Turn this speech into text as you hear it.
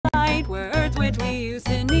which we use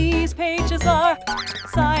in these pages are.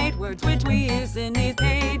 Sight words which we use in these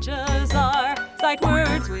pages are. Sight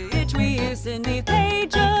words which we use in these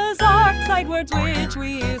pages are. Sight words which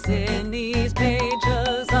we use in these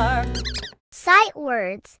pages are. Sight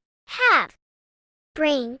words: have,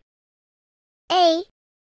 bring, a,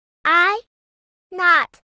 I,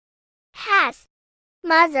 not, has,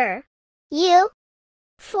 mother, you,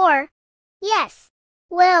 for, yes,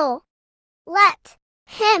 will, let,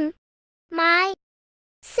 him, my,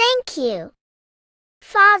 thank you,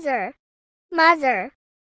 father, mother,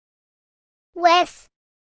 with,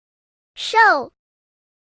 show,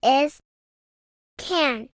 is,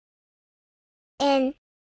 can, in,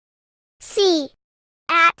 see,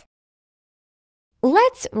 at.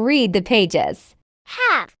 Let's read the pages.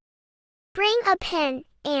 Have. Bring a pen,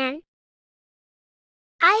 Anne.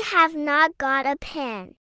 I have not got a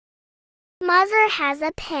pen. Mother has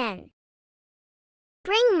a pen.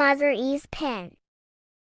 Bring Mother E's pen.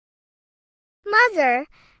 Mother,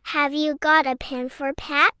 have you got a pen for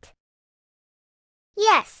Pat?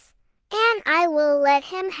 Yes, and I will let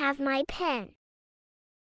him have my pen.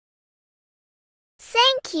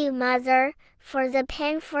 Thank you, Mother, for the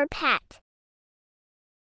pen for Pat.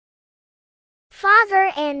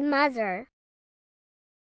 Father and Mother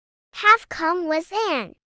have come with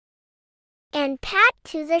Anne and Pat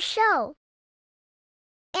to the show.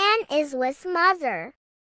 Anne is with Mother.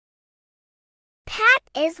 Pat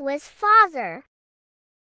is with Father.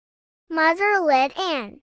 Mother led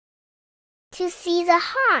Anne to see the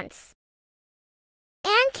haunts.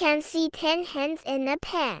 Anne can see 10 hens in a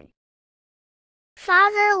pen.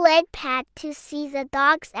 Father led Pat to see the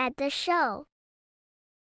dogs at the show.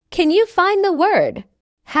 Can you find the word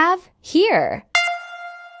have here?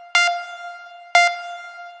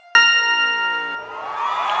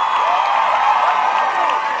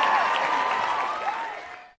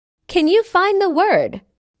 Can you find the word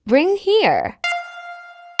bring here?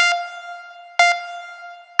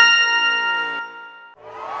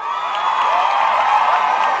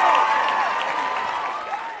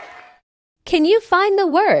 Can you find the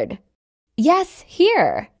word yes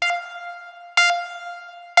here?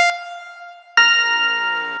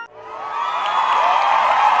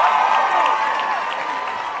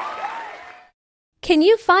 Can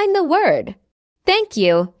you find the word thank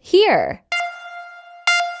you here?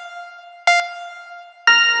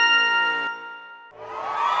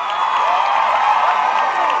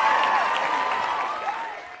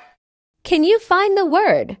 Can you find the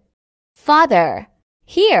word Father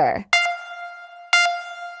here?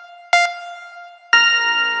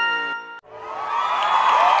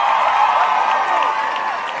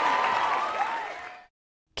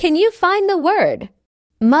 Can you find the word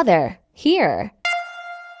Mother here?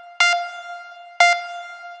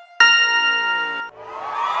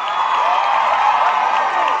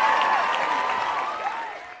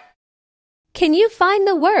 Can you find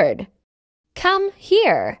the word come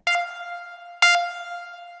here?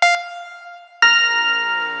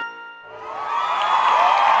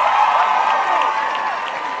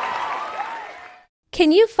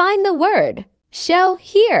 Can you find the word show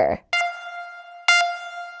here?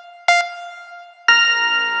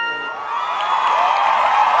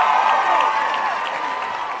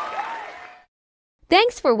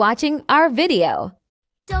 Thanks for watching our video.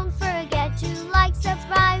 Don't forget